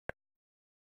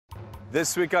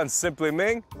This week on Simply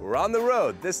Ming, we're on the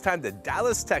road, this time to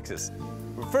Dallas, Texas.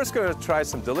 We're first going to try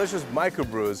some delicious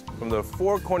microbrews from the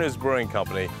Four Corners Brewing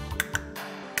Company.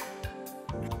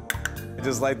 I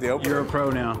just like the opener. You're a pro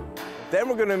now. Then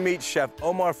we're going to meet Chef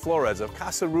Omar Flores of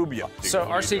Casa Rubia. So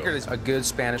our secret is a good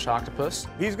Spanish octopus.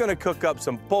 He's going to cook up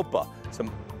some pulpa, some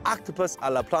octopus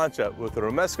a la plancha with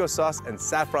Romesco sauce and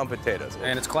saffron potatoes.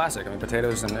 And it's classic. I mean,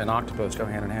 potatoes and octopus go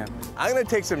hand in hand. I'm going to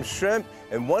take some shrimp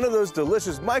and one of those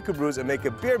delicious microbrews and make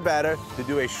a beer batter to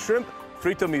do a shrimp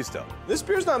frito misto. This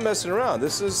beer's not messing around.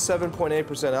 This is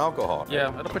 7.8% alcohol. Yeah,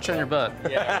 it'll put you on your butt.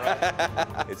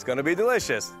 Yeah, right. It's going to be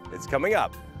delicious. It's coming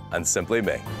up on Simply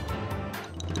Ming.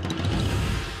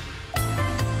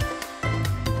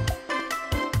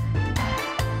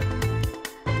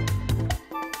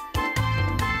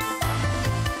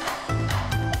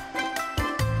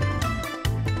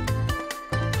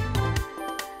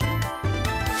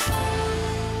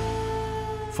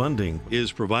 Funding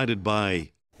is provided by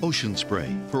Ocean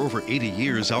Spray. For over 80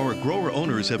 years, our grower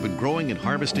owners have been growing and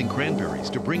harvesting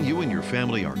cranberries to bring you and your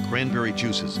family our cranberry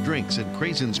juices, drinks, and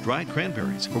Craisins dried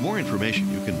cranberries. For more information,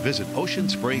 you can visit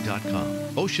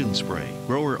oceanspray.com. Ocean Spray,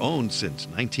 grower owned since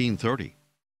 1930.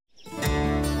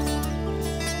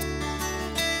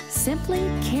 Simply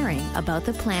caring about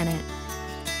the planet.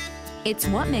 It's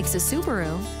what makes a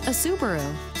Subaru a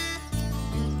Subaru.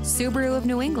 Subaru of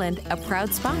New England, a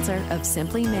proud sponsor of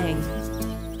Simply Ming.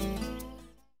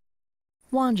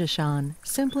 Wanjishan,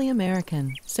 Simply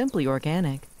American, Simply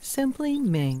Organic, Simply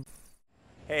Ming.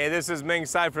 Hey, this is Ming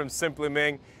Tsai from Simply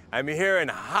Ming. I'm here in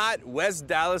hot West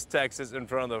Dallas, Texas, in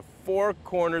front of the Four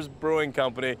Corners Brewing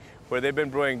Company, where they've been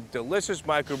brewing delicious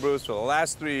microbrews for the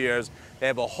last 3 years. They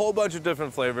have a whole bunch of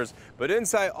different flavors, but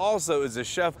inside also is a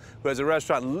chef who has a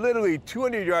restaurant literally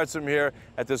 200 yards from here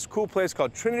at this cool place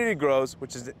called Trinity Grows,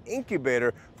 which is an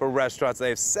incubator for restaurants. They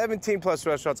have 17 plus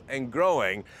restaurants and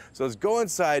growing. So let's go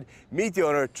inside, meet the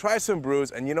owner, try some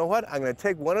brews, and you know what? I'm gonna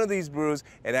take one of these brews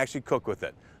and actually cook with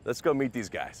it. Let's go meet these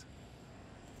guys.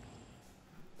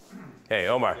 Hey,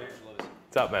 Omar.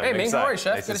 What's up, man? Hey, Ming, how are you,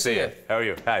 Chef? Nice Good to see you. How are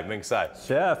you? Hi, Ming Tsai.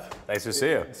 Chef, Nice to see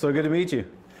you. so good to meet you.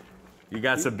 You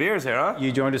got some beers here, huh?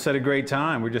 You joined us at a great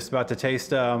time. We're just about to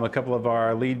taste a couple of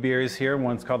our lead beers here.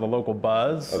 One's called the Local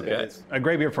Buzz. Okay. It's a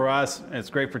great beer for us. It's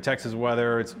great for Texas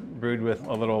weather. It's brewed with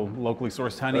a little locally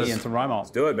sourced honey and some rye malt.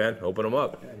 Let's do it, man. Open them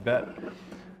up. You bet.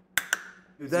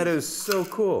 Dude, that is so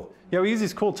cool. Yeah, we use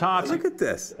these cool tops. Look at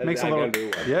this. It makes a little.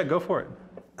 Yeah, go for it.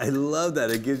 I love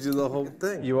that. It gives you the whole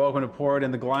thing. You open to pour it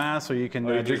in the glass, or you can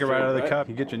drink it right out of the cup.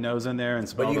 You get your nose in there and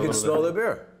smell. But you can smell the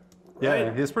beer. Yeah,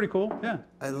 it's pretty cool. Yeah.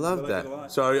 I love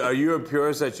that. So are you a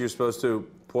purist that you're supposed to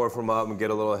pour from up and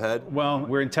get a little ahead? Well,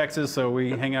 we're in Texas, so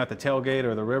we hang out at the tailgate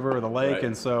or the river or the lake, Right.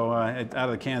 and so out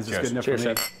of the cans is good enough Cheers, for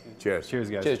me. Chef. Cheers. Cheers,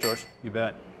 guys. Cheers, George. You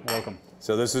bet. Welcome.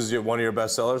 So this is one of your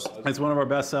best sellers? It's one of our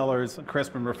best sellers,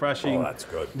 crisp and refreshing. Oh, that's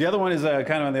good. The other one is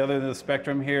kind of on the other end of the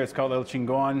spectrum here. It's called El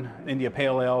Chingon India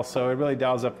Pale Ale, so it really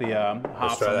dials up the hops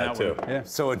Let's try on that too. one. Yeah.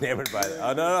 So enamored by that.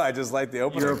 Oh, no, I just like the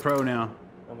opener. You're a pro now.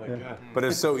 Oh, my God. But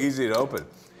it's so easy to open.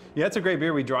 Yeah, it's a great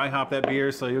beer. We dry hop that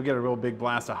beer, so you'll get a real big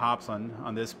blast of hops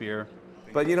on this beer.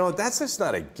 But you know, that's just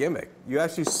not a gimmick. You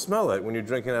actually smell it when you're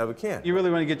drinking out of a can. You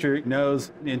really want to get your nose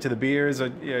into the beers.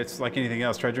 It's like anything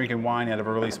else. Try drinking wine out of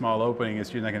a really small opening.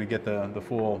 You're not going to get the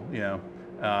full,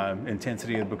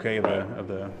 intensity of the bouquet of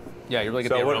the. Yeah, you really get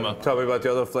the aroma. Tell me about the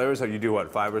other flavors. How you do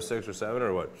what, 5 or 6 or 7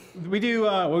 or what? We do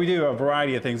a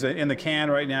variety of things. In the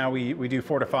can right now, we do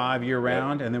 4 to 5 year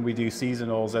round, and then we do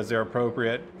seasonals as they're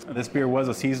appropriate. This beer was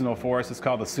a seasonal for us. It's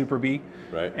called the Super Bee.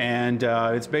 Right. And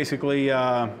it's basically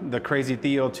the crazy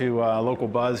Theo to Local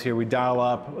Buzz here. We dial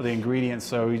up the ingredients.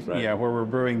 So where we're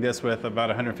brewing this with about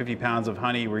 150 pounds of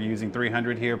honey, we're using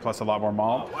 300 here plus a lot more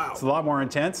malt. Oh, wow. It's a lot more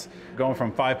intense, going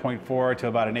from 5.4 to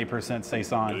about an 8%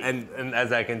 saison. And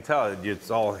as I can tell, it's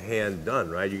all hand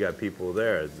done, right? You got people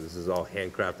there. This is all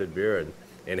handcrafted beer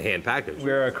and hand packaged.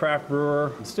 We're a craft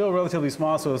brewer, still relatively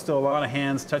small, so there's still a lot of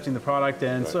hands touching the product,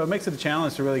 and so it makes it a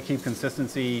challenge to really keep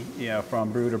consistency,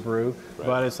 from brew to brew. Right.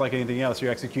 But it's like anything else. You're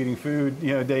executing food,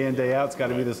 day in, day out. It's got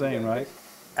to be the same, right?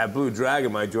 At Blue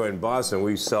Dragon, my joint in Boston,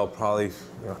 we sell probably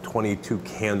 22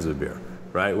 cans of beer.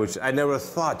 Right, which I never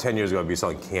thought 10 years ago I'd be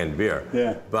selling canned beer.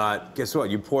 Yeah. But guess what?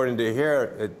 You pour it into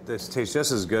here, this tastes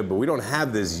just as good, but we don't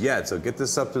have this yet, so get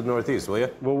this up to the Northeast, will you?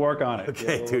 We'll work on it.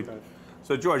 Okay, dude.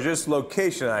 So George, this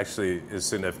location actually is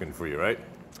significant for you, right?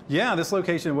 Yeah, this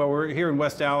location, well, we're here in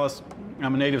West Dallas.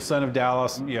 I'm a native son of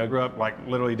Dallas. I grew up like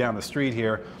literally down the street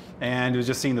here, and it was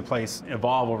just seeing the place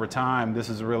evolve over time. This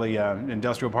is a really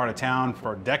industrial part of town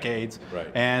for decades. Right.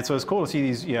 And so it's cool to see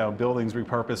these buildings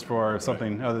repurposed for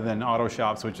something other than auto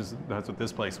shops, that's what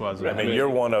this place was. I mean, you're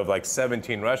one of like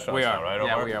 17 restaurants We are, now, right,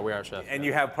 Omar? yeah, we are, Chef. And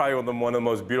you have probably one of the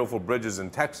most beautiful bridges in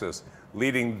Texas,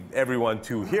 leading everyone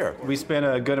to here. We spent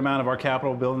a good amount of our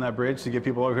capital building that bridge to get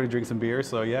people over here to drink some beer,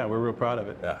 so yeah, we're real proud of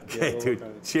it. Yeah. Okay,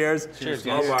 dude. Cheers. Cheers,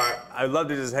 guys. Omar, I'd love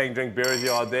to just drink beer with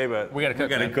you all day, but We gotta cook, We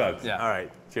gotta man. cook. Yeah. All right.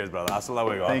 Cheers, brother. Hasta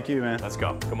luego. Thank you, man. Let's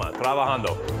go. Come on.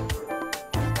 Trabajando.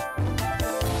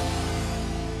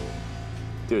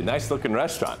 Dude, nice looking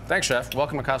restaurant. Thanks, Chef.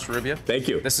 Welcome to Casa Rubia. Thank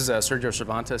you. This is Sergio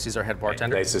Cervantes. He's our head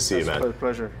bartender. Nice to see you, man. My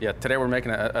pleasure. Yeah, today we're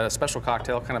making a special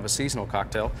cocktail, kind of a seasonal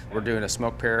cocktail. We're doing a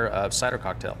smoked pear cider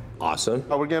cocktail. Awesome.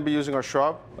 We're gonna be using our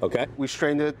shrub. Okay. We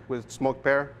strained it with smoked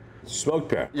pear. Smoked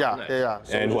pear. Yeah, yeah.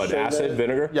 So And what, acid,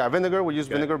 vinegar? Yeah, vinegar. We use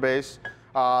vinegar base.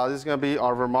 This is gonna be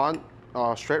our Vermont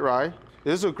straight rye.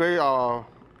 This is a great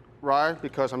rye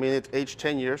because I mean it's aged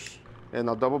 10 years in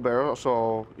a double barrel,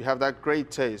 so you have that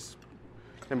great taste.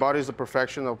 Embodies the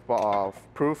perfection of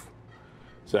proof.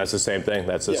 So that's the same thing?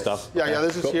 That's the stuff? Yeah,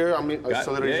 this is Cool. here. I mean, Got it's a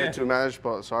it. little Yeah, easier yeah. to manage,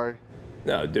 but sorry.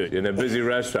 No, dude, in a busy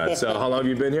restaurant. So how long have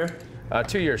you been here?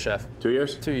 2 years, Chef. 2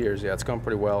 years? 2 years, yeah, it's going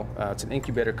pretty well. It's an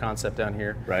incubator concept down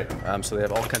here. Right. So they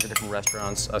have all kinds of different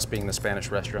restaurants, us being the Spanish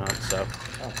restaurant. So,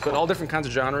 but all different kinds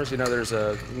of genres. You know,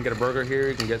 you can get a burger here,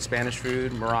 you can get Spanish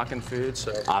food, Moroccan food.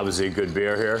 So Obviously good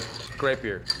beer here. great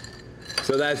beer.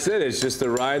 So that's it, it's just the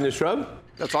rye and the shrub?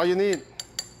 That's all you need.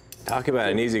 Talk about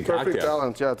an easy Perfect cocktail.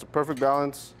 balance. Yeah, it's a perfect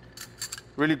balance.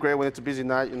 Really great when it's a busy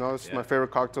night. You know, it's my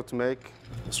favorite cocktail to make.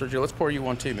 Sergio, let's pour you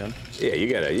one too, man. Yeah, you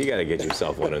gotta get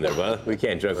yourself one in there, bud. We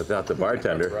can't drink without the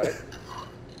bartender. Right.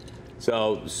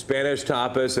 So Spanish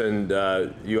tapas, and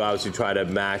you obviously try to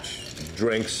match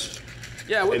drinks.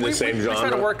 Yeah, we same try to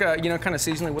genre? work, kind of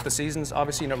seasonally with the seasons.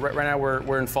 Obviously, right now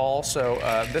we're in fall, so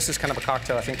this is kind of a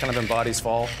cocktail I think kind of embodies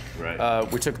fall.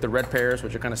 Right. We took the red pears,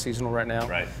 which are kind of seasonal right now.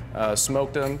 Right.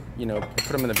 Smoked them,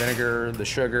 put them in the vinegar, the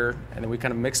sugar, and then we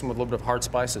kind of mix them with a little bit of hard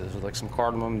spices, like some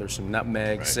cardamom. There's some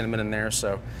nutmeg, cinnamon in there,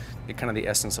 so get kind of the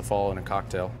essence of fall in a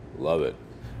cocktail. Love it.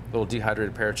 A little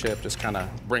dehydrated pear chip, just kind of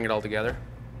bring it all together.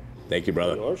 Thank you,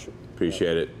 brother.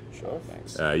 Appreciate it. Sure,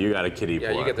 thanks. You got a kiddie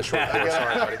pour. Yeah, you get the short pour.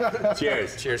 Sorry, buddy.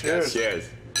 Cheers. Cheers, guys. Cheers.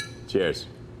 Cheers.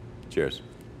 Cheers.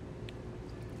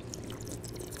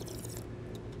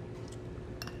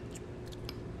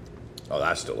 Oh,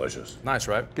 that's delicious. Nice,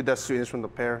 right? Get that sweetness from the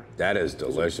pear. That is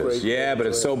delicious. great. Yeah, but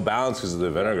it's so balanced because of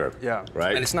the vinegar. Yeah.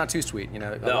 Right? And it's not too sweet. A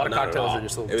lot of not at cocktails all. are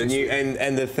just a little too and, sweet.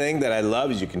 and the thing that I love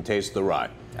is you can taste the rye.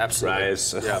 Absolutely. Right?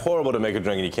 It's horrible to make a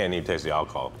drink and you can't even taste the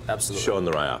alcohol. Absolutely. Showing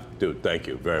the rye off. Dude, thank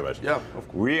you very much. Yeah,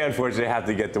 of We unfortunately have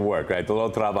to get to work, right? The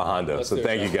little trabajando. So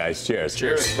thank you guys. Cheers.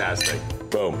 Cheers. Fantastic.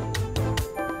 Boom.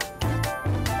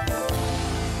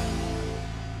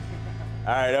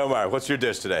 All right, Omar, what's your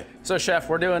dish today? So, Chef,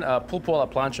 we're doing pulpo a la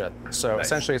plancha. So,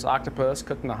 essentially, it's octopus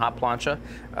cooked in a hot plancha.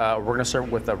 We're going to serve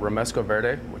it with a Romesco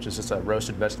Verde, which is just a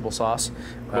roasted vegetable sauce.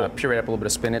 Puree up a little bit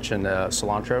of spinach and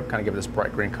cilantro, kind of give it this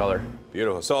bright green color.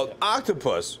 Beautiful. So,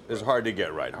 octopus is hard to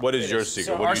get right. What is your secret?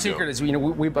 So What our do you secret do? is,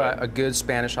 we buy a good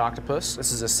Spanish octopus.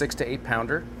 This is a 6 to 8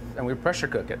 pounder, and we pressure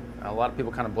cook it. A lot of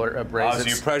people kind of braise So it.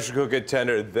 you pressure cook it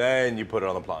tender, then you put it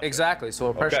on the plancha. Exactly. So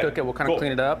we'll pressure Okay, cook it. We'll kind cool. of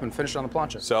clean it up and finish it on the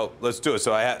plancha. So let's do it.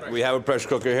 So we have a pressure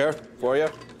cooker here for you.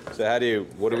 So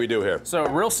what do we do here? So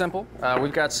real simple.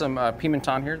 We've got some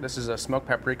pimenton here. This is a smoked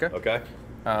paprika. Okay.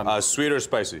 Sweet or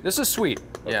spicy? This is sweet,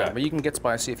 yeah, Okay. but you can get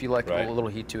spicy if you like Right. a little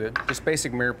heat to it. Just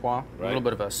basic mirepoix, a little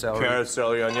bit of a celery. Carrots,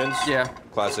 celery, onions. Yeah.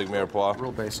 Classic mirepoix.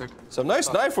 Real basic. Some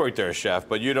nice knife work there, chef.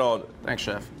 But you don't. Thanks,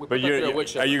 Chef. But are you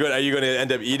going to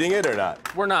end up eating it or not?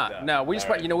 We're not. No, we just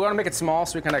we want to make it small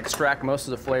so we can extract most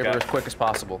of the flavor as quick as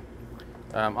possible.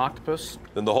 Octopus,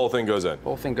 Then the whole thing goes in.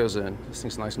 whole thing goes in. This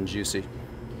thing's nice and juicy.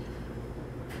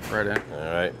 Right in.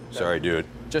 All right. Sorry, dude.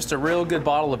 Just a real good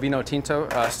bottle of vino tinto,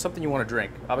 something you want to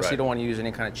drink. Obviously, Right. you don't want to use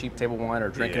any kind of cheap table wine or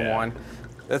drinking Yeah. wine.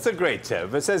 That's a great tip.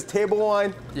 If it says table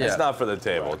wine, Yeah. it's not for the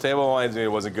table. Table wine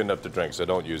wasn't good enough to drink, so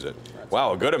don't use it.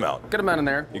 Wow, a good amount. Good amount in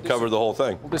there. You covered the whole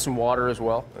thing. We'll do some water as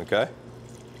well. Okay.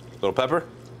 Little pepper.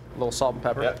 A little salt and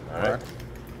pepper. Yep. All right.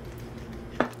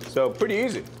 So pretty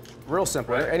easy. Real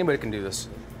simple. Anybody can do this.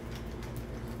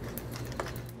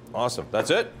 Awesome. That's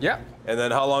it? Yeah. And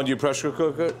then how long do you pressure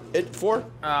cook it for?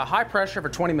 High pressure for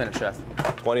 20 minutes, Chef.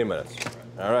 20 minutes.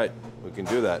 All right. We can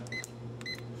do that.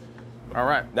 All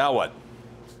right. Now what?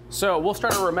 So we'll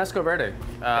start with Romesco Verde.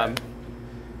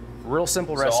 Real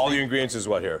simple So recipe. all the ingredients is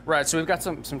what here? Right, so we've got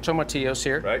some tomatillos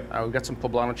here. Right. We've got some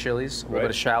poblano chilies, a little Right. bit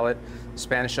of shallot,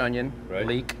 Spanish onion, Right.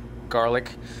 leek,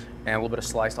 garlic, and a little bit of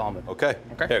sliced almond. Okay.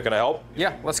 Okay. Here, can I help?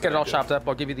 Yeah, let's get it all chopped up.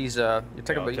 I'll give you these. You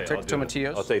take I'll the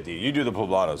tomatillos. I'll take the. You do the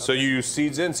poblanos. So you use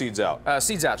seeds in, seeds out.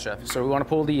 Seeds out, chef. So we want to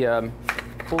pull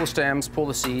the stems, pull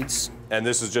the seeds. And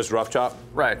this is just rough chop?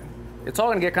 Right. It's all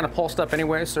going to get kind of pulsed up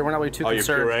anyway, so we're not really too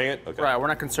concerned. You're pureeing it? Okay. Right. We're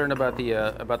not concerned about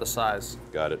the size.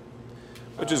 Got it.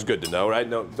 Which is good to know, right?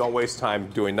 No, don't waste time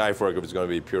doing knife work if it's going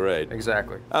to be pureed.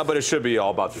 Exactly. But it should be all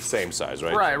about the same size,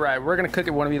 right? Right, right. We're going to cook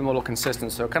it, want to be a little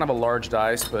consistent, so kind of a large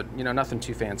dice, but you know, nothing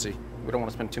too fancy. We don't want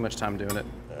to spend too much time doing it.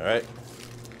 All right.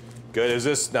 Good. Is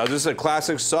this a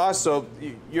classic sauce? So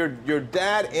your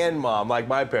dad and mom, like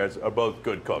my parents, are both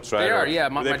good cooks, right? They are, yeah.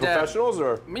 Are they professionals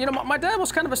or? You know, my dad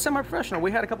was kind of a semi-professional.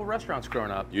 We had a couple restaurants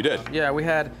growing up. You did? Yeah, we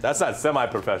had. That's not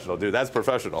semi-professional, dude. That's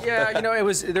professional. Yeah, you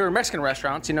know, they were Mexican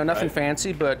restaurants. You know, nothing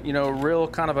fancy, but you know, real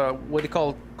kind of a what they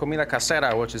call comida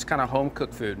casera, which is kind of home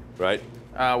cooked food. Right.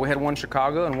 We had one in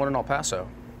Chicago and one in El Paso.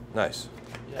 Nice.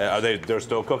 Yeah. They're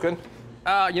still cooking?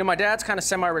 You know, my dad's kind of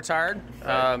semi-retired.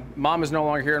 Mom is no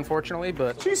longer here, unfortunately,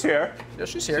 but she's here. Yeah,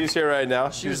 she's here. She's here right now.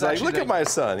 She's like, look at my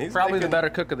son. He's probably the better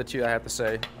cook of the two, I have to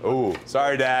say. Ooh,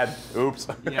 sorry, Dad. Oops.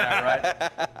 Yeah,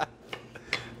 right.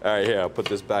 All right, here, I'll put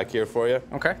this back here for you.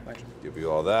 Okay. Thanks. Give you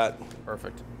all that.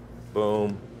 Perfect.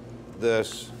 Boom.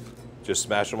 This. Just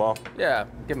smash them all? Yeah,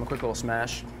 give them a quick little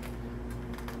smash.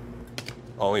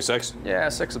 Only 6? Yeah,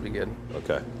 6 will be good.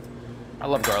 Okay. I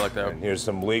love garlic, though. And here's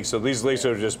some leeks. So these leeks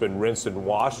have just been rinsed and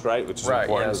washed, right? Which is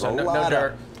important. Yeah, so There's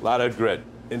a lot of grit.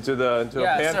 Into a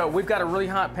pan? Yeah, so we've got a really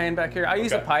hot pan back here. I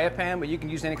use a paella pan, but you can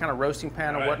use any kind of roasting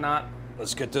pan or whatnot.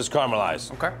 Let's get this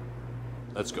caramelized. Okay.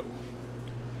 Let's go.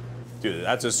 Dude,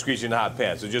 that's a screeching hot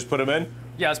pan. So just put them in?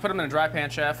 Yeah, let's put them in a dry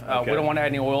pan, chef. We don't want to add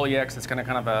any oil yet because it's going to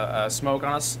kind of smoke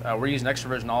on us. We're using extra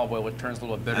virgin olive oil, which turns a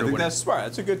little bit bitter. I think that's smart.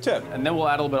 That's a good tip. And then we'll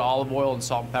add a little bit of olive oil and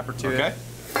salt and pepper to it. Okay.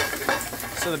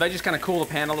 So the veggies kind of cool the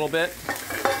pan a little bit.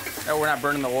 That we're not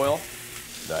burning the oil.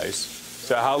 Nice.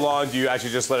 So how long do you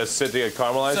actually just let it sit to get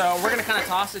caramelized? So we're going to kind of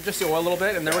toss it just the oil a little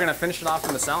bit, and then we're going to finish it off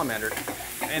in the salamander.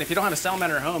 And if you don't have a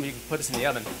salamander at home, you can put this in the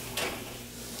oven.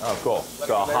 Oh, cool.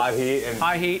 So high heat and...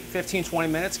 High heat, 15,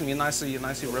 20 minutes, going to be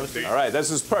nicely roasted. All right, this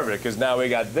is perfect, because now we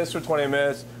got this for 20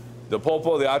 minutes, the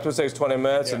pulpo, the octopus takes 20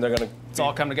 minutes, and they're going to... It's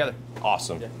all come together.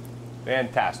 Awesome. Yeah.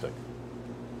 Fantastic.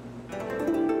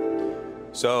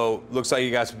 So, looks like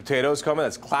you got some potatoes coming.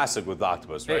 That's classic with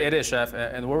octopus, right? It is, chef.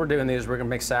 And what we're doing is we're going to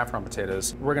make saffron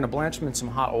potatoes. We're going to blanch them in some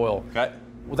hot oil. Okay.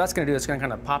 What that's going to do is going to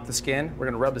kind of pop the skin. We're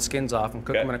going to rub the skins off and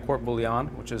cook them in a court bouillon,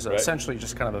 which is essentially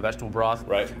just kind of a vegetable broth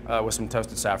with some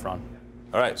toasted saffron.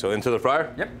 All right, so into the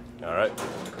fryer? Yep. All right.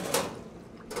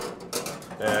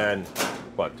 And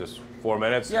what, just 4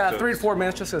 minutes? Yeah, 3 to 4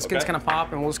 minutes just so the skins kind of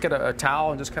pop, and we'll just get a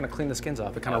towel and just kind of clean the skins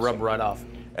off. It kind of rub right off.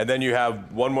 And then you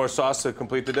have one more sauce to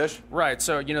complete the dish? Right,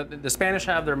 so you know, the Spanish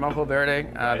have their mojo verde,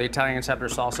 the Italians have their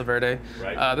salsa verde.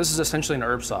 Right. This is essentially an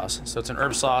herb sauce. So it's an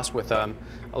herb sauce with a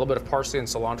little bit of parsley and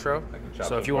cilantro.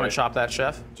 So if you want to chop that,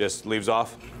 chef. Just leaves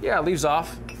off? Yeah, leaves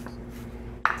off.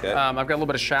 Okay. I've got a little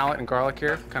bit of shallot and garlic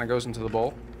here, kind of goes into the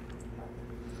bowl.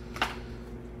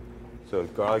 So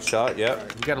garlic shallot,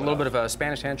 yep. You got a little bit of a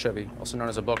Spanish anchovy, also known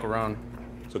as a boquerón.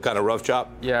 So kind of rough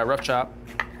chop? Yeah, rough chop.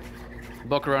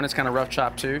 Boquerón is kind of rough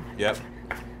chop too. Yep.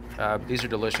 These are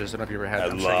delicious. I don't know if you ever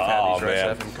had them. Oh, sure you've had these, right,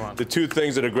 man. Chef? Come on. The two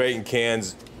things that are great in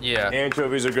cans,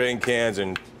 anchovies are great in cans,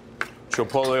 and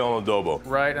chipotle on adobo.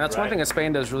 Right, and that's one thing that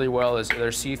Spain does really well is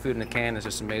their seafood in a can is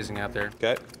just amazing out there.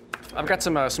 Okay. I've got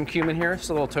some cumin here, just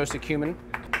a little toasted cumin.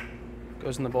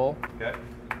 Goes in the bowl. Okay.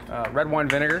 Red wine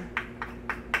vinegar.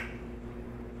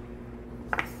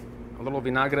 A little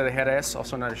vinagre de Jerez,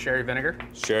 also known as sherry vinegar.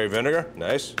 Sherry vinegar,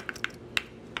 nice.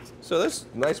 So there's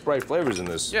nice bright flavors in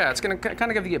this. Yeah, it's gonna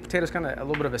kind of give the potatoes kind of a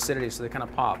little bit of acidity, so they kind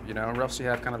of pop, you know. Or else you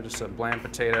have kind of just a bland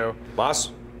potato.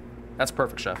 Mas? That's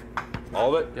perfect, chef.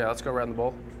 All of it? Yeah, let's go right in the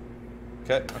bowl.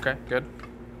 Okay. Okay, good.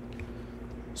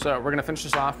 So we're gonna finish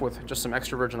this off with just some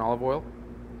extra virgin olive oil.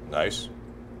 Nice.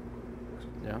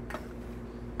 Yeah.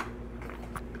 A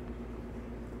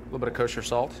little bit of kosher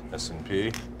salt.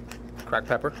 S&P. Cracked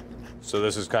pepper. So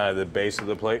this is kind of the base of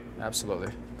the plate?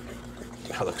 Absolutely.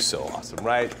 That looks so awesome,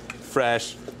 right?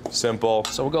 Fresh, simple.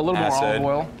 So we'll go a little more olive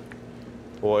oil.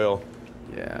 Oil.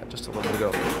 Yeah, just a little bit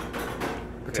of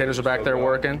go. Potatoes are back there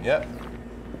working. Yep.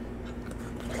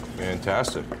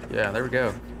 Fantastic. Yeah, there we go.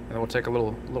 And then we'll take a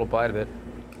little bite of it.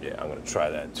 Yeah, I'm gonna try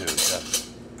that too. Yeah.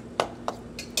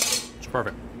 It's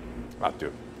perfect. Ah,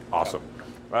 dude, awesome.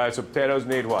 All right, so potatoes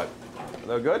need what? They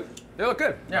look good? They look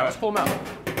good. Yeah, let's pull them out. All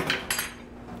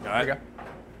right. There you go.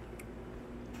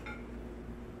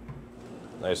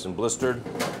 Nice and blistered.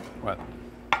 What?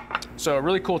 So a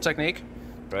really cool technique.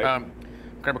 Right.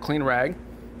 Grab a clean rag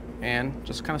and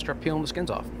just kind of start peeling the skins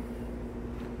off.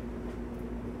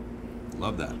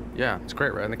 Love that. Yeah, it's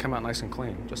great, right? And they come out nice and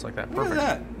clean, just like that. Look Perfect.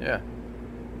 at that. Yeah.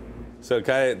 So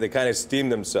they kind of steam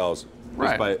themselves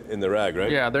Right. in the rag,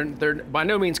 right? Yeah, they're by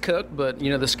no means cooked, but you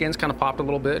know the skin's kind of popped a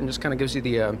little bit and just kind of gives you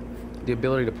the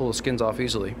ability to pull the skins off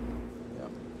easily.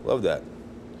 Love that.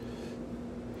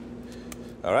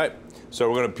 All right. So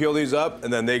we're gonna peel these up,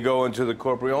 and then they go into the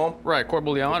corps bouillon. Right, corps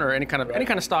bouillon or any kind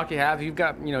of stock you have. If you've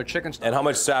got chicken stock. And how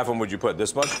much saffron would you put?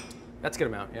 This much? That's a good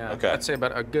amount. Yeah. Okay. I'd say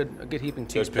about a good heaping Good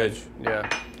teaspoon. pitch. Yeah.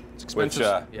 It's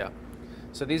expensive. Yeah.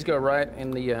 So these go right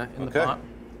in the pot.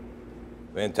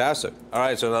 Fantastic. All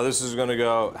right. So now this is gonna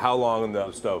go how long in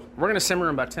the stove? We're gonna simmer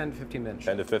them about 10 to 15 minutes.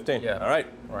 10 to 15. Yeah. All right.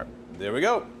 All right. There we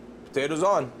go. Potatoes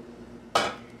on.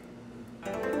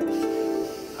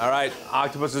 All right.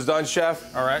 Octopus is done,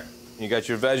 chef. All right. You got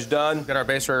your veg done. Got our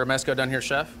base Romesco done here,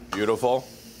 chef. Beautiful.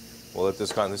 We'll let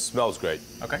this this smells great.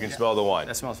 Okay. You can smell the wine.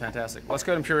 That smells fantastic. Let's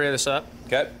go ahead and puree this up.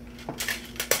 Okay.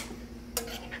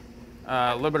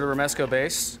 A little bit of Romesco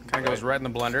base. Kind of goes right in the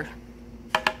blender.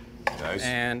 Nice.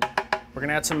 And we're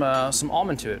gonna add some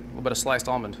almond to it. A little bit of sliced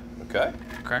almond. Okay.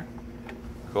 Okay.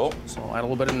 Cool. So we'll add a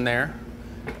little bit in there.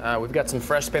 We've got some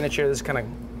fresh spinach here. This kind of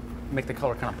make the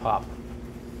color kind of pop.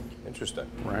 Interesting.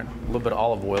 Right. A little bit of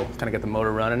olive oil. Kind of get the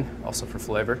motor running. Also for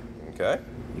flavor. Okay.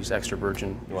 Use extra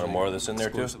virgin. You want more of this in there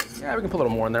too? Yeah, we can put a little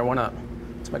more in there. Why not?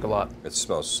 Let's make a lot. It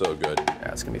smells so good.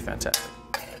 Yeah, it's gonna be fantastic.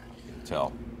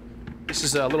 Tell. This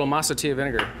is a little massatia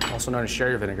vinegar, also known as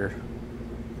sherry vinegar.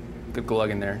 Good glug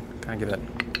in there. Kind of give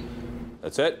it.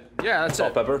 That's it? Yeah, that's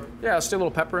Salt, it. pepper? Yeah, let's do a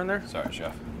little pepper in there. Sorry,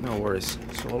 chef. No worries.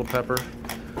 So a little pepper,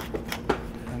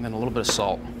 and then a little bit of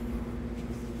salt.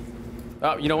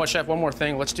 Oh, you know what, chef? One more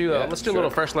thing. Let's do a little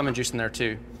fresh lemon juice in there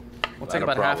too. We'll take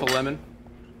about half a lemon.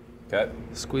 Okay.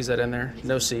 Squeeze that in there.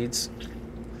 No seeds.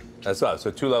 That's up. So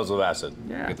 2 levels of acid.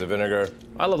 Yeah. Get the vinegar.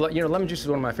 I love lemon juice is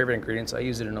one of my favorite ingredients. I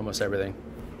use it in almost everything.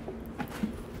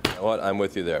 You know what? I'm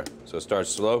with you there. So start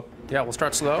slow. Yeah, we'll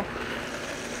start slow.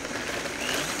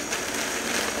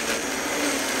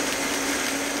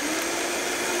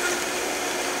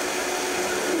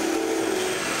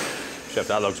 Chef,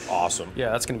 that looks awesome.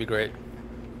 Yeah, that's gonna be great.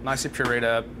 Nicely pureed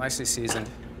up, nicely seasoned.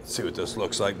 Let's see what this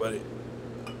looks like, buddy.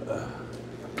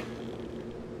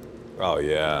 Oh,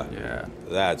 yeah. Yeah.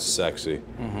 That's sexy.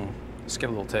 Mm-hmm. Let's get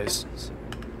a little taste.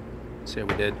 See how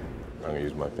we did. I'm gonna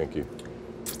use my pinky.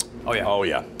 Oh, yeah. Oh,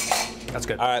 yeah. That's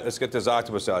good. All right, let's get this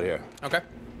octopus out here. Okay.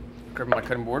 Grab my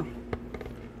cutting board.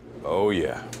 Oh,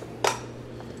 yeah.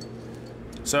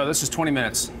 So this is 20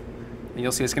 minutes. And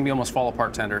you'll see it's gonna be almost fall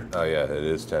apart tender. Oh, yeah, it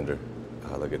is tender.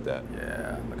 Oh, look at that.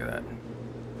 Yeah, look at that.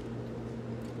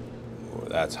 Oh,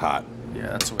 that's hot. Yeah,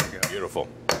 that's the way to go. Beautiful.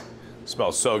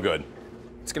 Smells so good.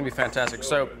 It's gonna be fantastic.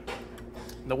 So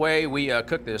the way we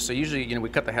cook this, so usually, we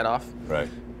cut the head off. Right.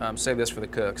 Save this for the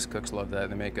cooks. Cooks love that.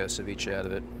 They make a ceviche out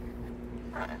of it.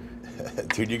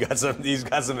 Dude, he's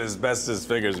got some asbestos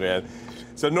fingers, man.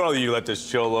 So normally you let this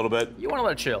chill a little bit. You want to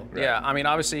let it chill. Right. Yeah, I mean,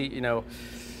 obviously,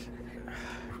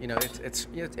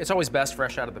 it's always best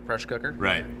fresh out of the pressure cooker.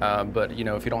 Right. But if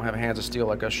you don't have hands of steel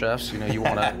like us chefs, you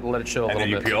want to let it chill a little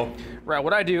bit. And then you peel. Right.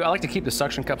 What I do, I like to keep the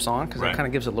suction cups on because Right. it kind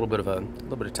of gives it a little bit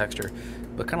of texture.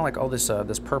 But kind of like all this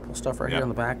this purple stuff right here on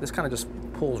the back, this kind of just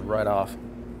pulls right off.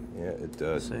 Yeah, it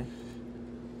does. See.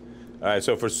 All right,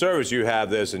 so for service, you have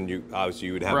this, and you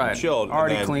would have them chilled.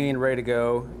 Already and then, clean, ready to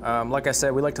go. Like I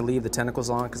said, we like to leave the tentacles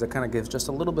on because it kind of gives just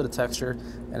a little bit of texture,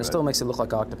 and it still makes it look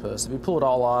like octopus. If you pull it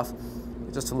all off,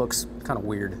 it just looks kind of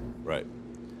weird. Right.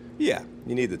 Yeah,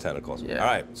 you need the tentacles. Yeah. All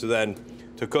right, so then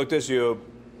to cook this, you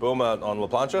boom on La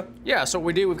Plancha? Yeah, so what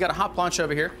we do, we've got a hot plancha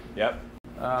over here. Yep.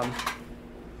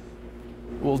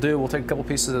 We'll take a couple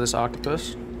pieces of this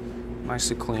octopus,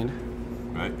 nicely cleaned.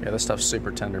 Right. Yeah, this stuff's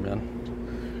super tender, man.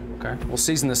 Okay, we'll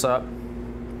season this up.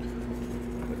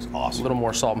 Looks A awesome. little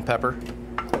more salt and pepper.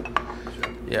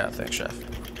 Yeah, thanks, chef.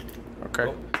 Okay.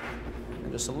 Cool.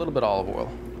 And just a little bit of olive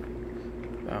oil.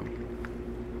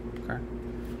 Okay.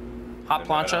 Hot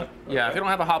plancha. Yeah, if you don't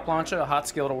have a hot plancha, a hot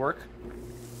skillet will work.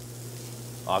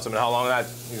 Awesome, and how long are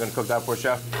you gonna cook that for,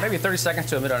 chef? Maybe 30 seconds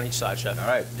to a minute on each side, chef. All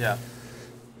right. Yeah.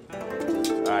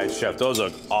 All right, chef, those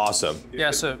look awesome.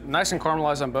 Yeah, so nice and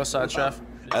caramelized on both sides, chef.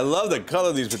 I love the color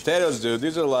of these potatoes, dude.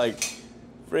 These are like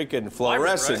freaking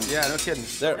fluorescent. Right? Yeah, no kidding.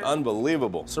 They're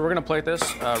unbelievable. So we're gonna plate this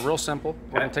real simple.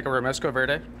 We're gonna take a Romesco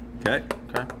Verde. Okay.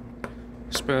 Okay.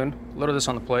 Spoon. A little of this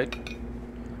on the plate.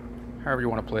 However you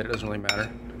want to plate it, doesn't really matter.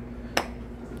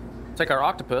 Take our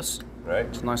octopus. Right.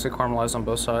 It's nicely caramelized on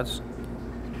both sides.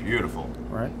 Beautiful.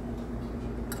 Right.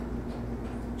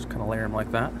 Just kind of layer them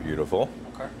like that. Beautiful.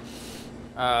 Okay.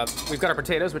 We've got our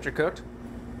potatoes, which are cooked.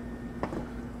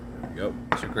 Yep.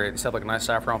 These are great. These have like a nice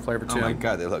saffron flavor to Oh my them.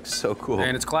 God, they look so cool.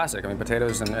 And it's classic. I mean,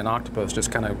 potatoes and octopus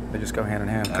just kind of, they just go hand in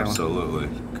hand. Absolutely.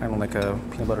 Kind of like a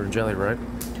peanut butter and jelly, right?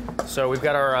 So we've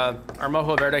got our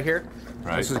mojo verde here.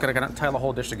 Right. This is gonna kind of tie the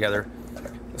whole dish together.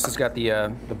 This has got the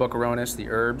bocarones, the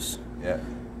herbs, Yeah.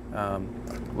 a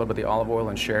little bit of the olive oil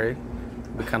and sherry.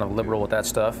 We're kind of liberal with that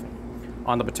stuff.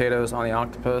 On the potatoes, on the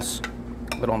octopus,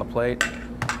 a little on the plate.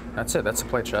 That's it. That's the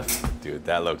plate, chef. Dude,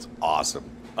 that looks awesome.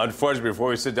 Unfortunately, before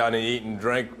we sit down and eat and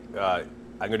drink, I'm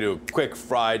gonna do a quick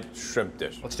fried shrimp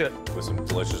dish. Let's do it. With some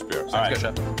delicious beer. Sounds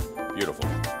good, chef. Beautiful.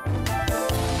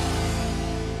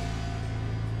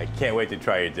 I can't wait to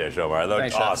try your dish, Omar. It looks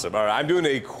Thanks, chef. awesome. All right, I'm doing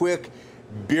a quick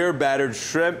beer battered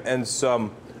shrimp and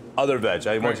some other veg.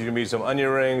 I want you to meet some onion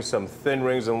rings, some thin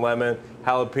rings and lemon,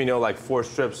 jalapeno, like 4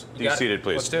 strips. Be seated,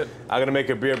 please. Let's do it. I'm gonna make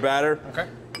a beer batter. Okay.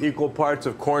 Equal parts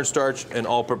of cornstarch and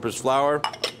all-purpose flour.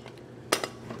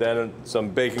 Then some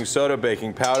baking soda,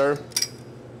 baking powder.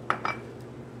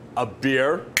 A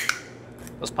beer.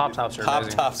 Those Pop Tops are Pop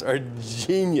amazing. Tops are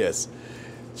genius.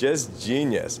 Just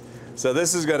genius. So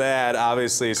this is gonna add,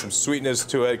 obviously, some sweetness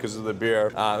to it because of the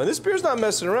beer. And this beer's not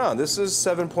messing around. This is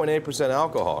 7.8%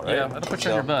 alcohol, right? Yeah, that'll put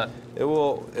you on your butt. It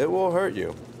will hurt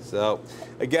you. So,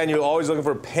 again, you're always looking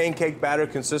for pancake batter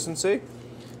consistency.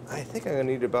 I think I'm gonna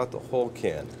need about the whole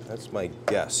can. That's my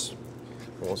guess.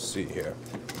 We'll see here.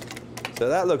 So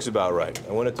that looks about right.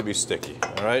 I want it to be sticky,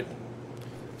 all right?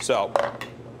 So,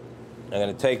 I'm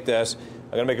gonna take this.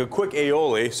 I'm gonna make a quick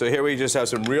aioli. So here we just have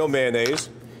some real mayonnaise.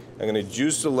 I'm gonna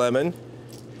juice the lemon.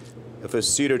 If a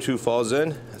seed or two falls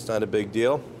in, that's not a big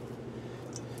deal.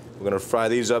 We're gonna fry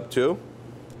these up too.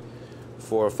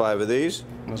 4 or 5 of these.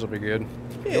 Those will be good.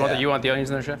 Yeah. You want the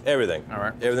onions in there, chef? Everything. All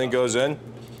right. Everything goes in.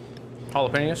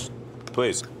 Jalapenos?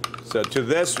 Please. So to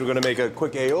this, we're gonna make a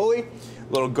quick aioli.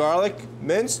 A little garlic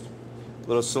minced, a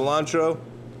little cilantro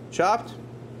chopped,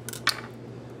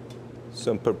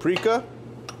 some paprika,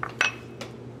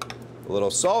 a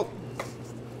little salt,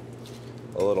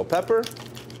 a little pepper.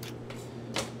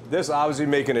 This obviously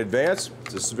make in advance.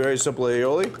 It's a very simple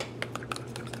aioli.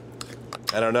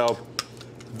 I don't know.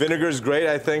 Vinegar is great,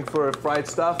 I think, for fried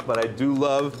stuff, but I do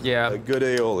love a good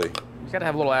aioli. You gotta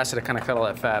have a little acid to kind of cut all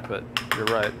that fat, but you're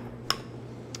right.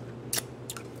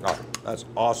 Oh, that's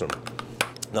awesome.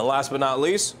 Now, last but not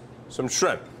least, some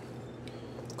shrimp.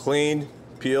 Cleaned,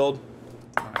 peeled.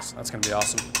 Nice. That's gonna be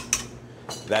awesome.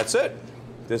 That's it.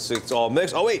 It's all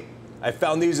mixed. Oh wait, I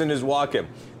found these in his walk-in.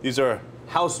 These are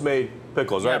house-made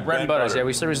pickles, right? Yeah, bread and butters. Yeah,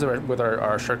 we serve these with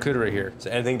our charcuterie here. Is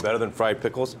there anything better than fried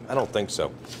pickles? I don't think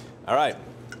so. All right,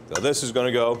 so this is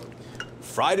gonna go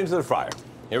fried into the fryer.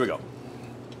 Here we go.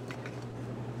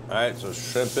 All right, so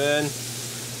shrimp in.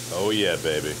 Oh yeah,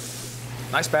 baby.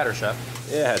 Nice batter, chef.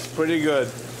 Yeah, it's pretty good.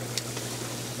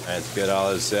 Let's get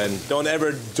all this in. Don't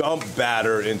ever dump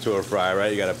batter into a fry,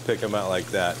 right? You gotta pick them out like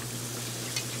that.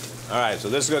 All right, so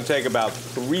this is gonna take about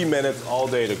 3 minutes all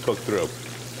day to cook through,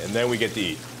 and then we get to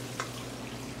eat.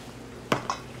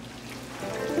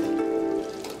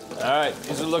 All right,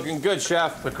 these are looking good,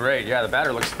 chef. Look great. Yeah, the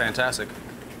batter looks fantastic.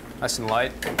 Nice and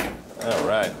light. All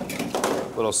right.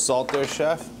 Little salt there,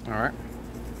 chef. All right.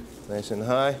 Nice and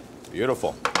high.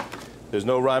 Beautiful. There's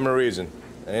no rhyme or reason.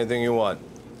 Anything you want.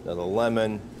 Another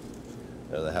lemon,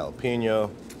 another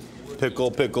jalapeno,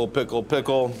 pickle, pickle, pickle,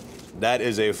 pickle. That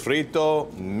is a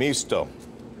frito misto.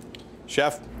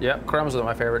 Chef? Yeah, crumbs are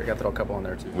my favorite. Got that little couple in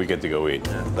there, too. We get to go eat.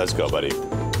 Let's go, buddy.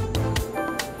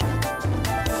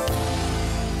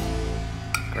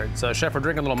 Great. So, chef, we're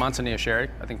drinking a little manzanilla sherry.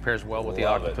 I think pairs well with the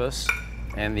Love it. octopus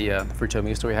and the frito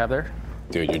misto we have there.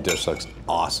 Dude, your dish looks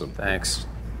awesome. Thanks.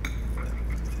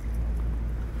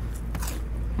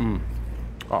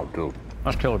 Oh, dude.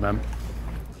 That's killer, man.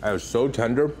 That is so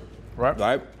tender.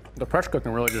 Right? The press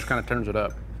cooking really just kind of turns it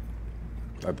up.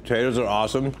 My potatoes are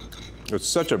awesome. It's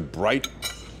such a bright,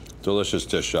 delicious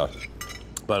dish, chef.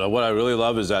 But what I really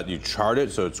love is that you chard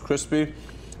it so it's crispy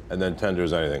and then tender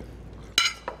as anything.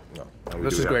 No,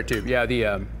 This is great, too. Yeah,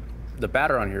 the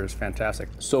batter on here is fantastic.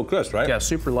 So crisp, right? Yeah,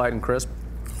 super light and crisp.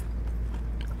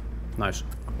 Nice.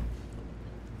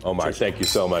 Omar, thank you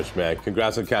so much, man.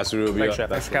 Congrats on Casa Rubia. Thanks, chef.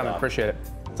 Thanks for coming. Appreciate it.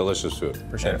 Delicious food.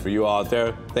 Appreciate and it. for you all out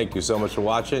there, thank you so much for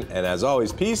watching. And as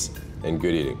always, peace and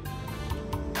good eating.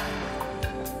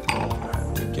 All right,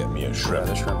 let me get me a shrimp.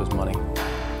 The shrimp is money.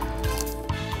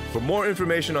 For more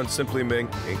information on Simply Ming,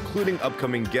 including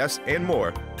upcoming guests and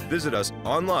more, visit us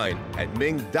online at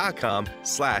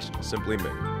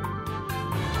ming.com/simplyming.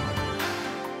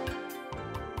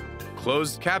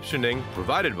 Closed captioning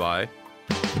provided by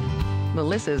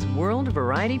Melissa's World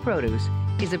Variety Produce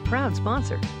is a proud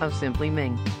sponsor of Simply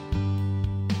Ming.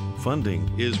 Funding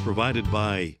is provided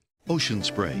by Ocean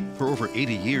Spray. For over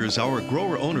 80 years, our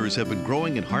grower owners have been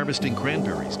growing and harvesting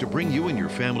cranberries to bring you and your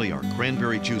family our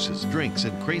cranberry juices, drinks,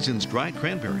 and Craisins dried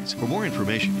cranberries. For more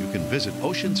information, you can visit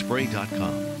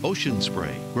oceanspray.com. Ocean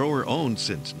Spray, grower owned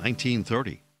since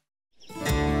 1930.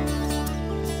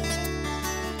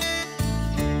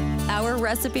 Our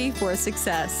recipe for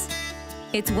success.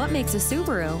 It's what makes a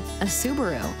Subaru a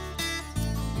Subaru.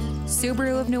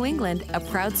 Subaru of New England, a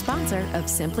proud sponsor of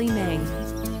Simply Ming.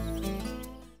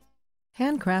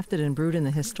 Handcrafted and brewed in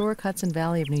the historic Hudson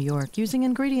Valley of New York using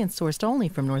ingredients sourced only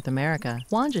from North America,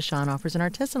 Wanjishan offers an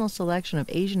artisanal selection of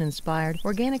Asian-inspired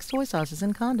organic soy sauces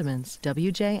and condiments.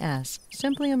 WJS,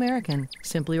 Simply American,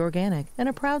 Simply Organic, and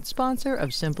a proud sponsor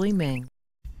of Simply Ming.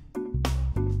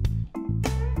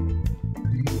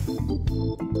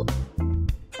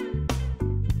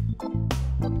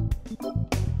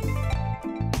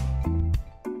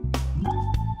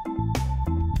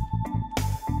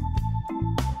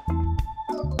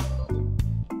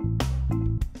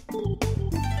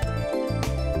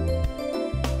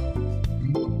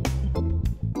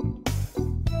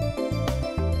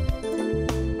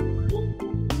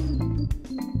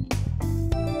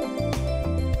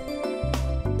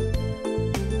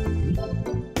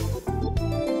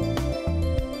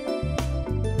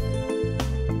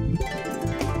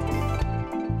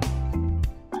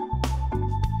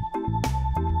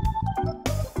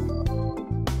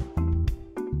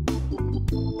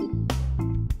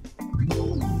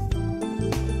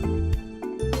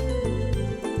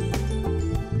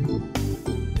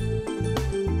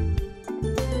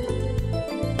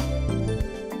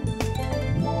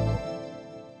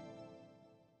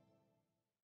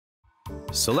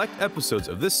 Select episodes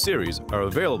of this series are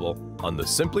available on the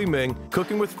Simply Ming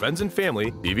Cooking with Friends and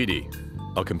Family DVD.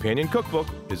 A companion cookbook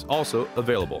is also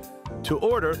available. To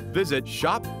order, visit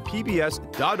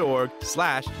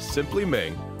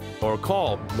shoppbs.org/simplyming or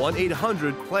call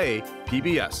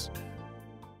 1-800-PLAY-PBS.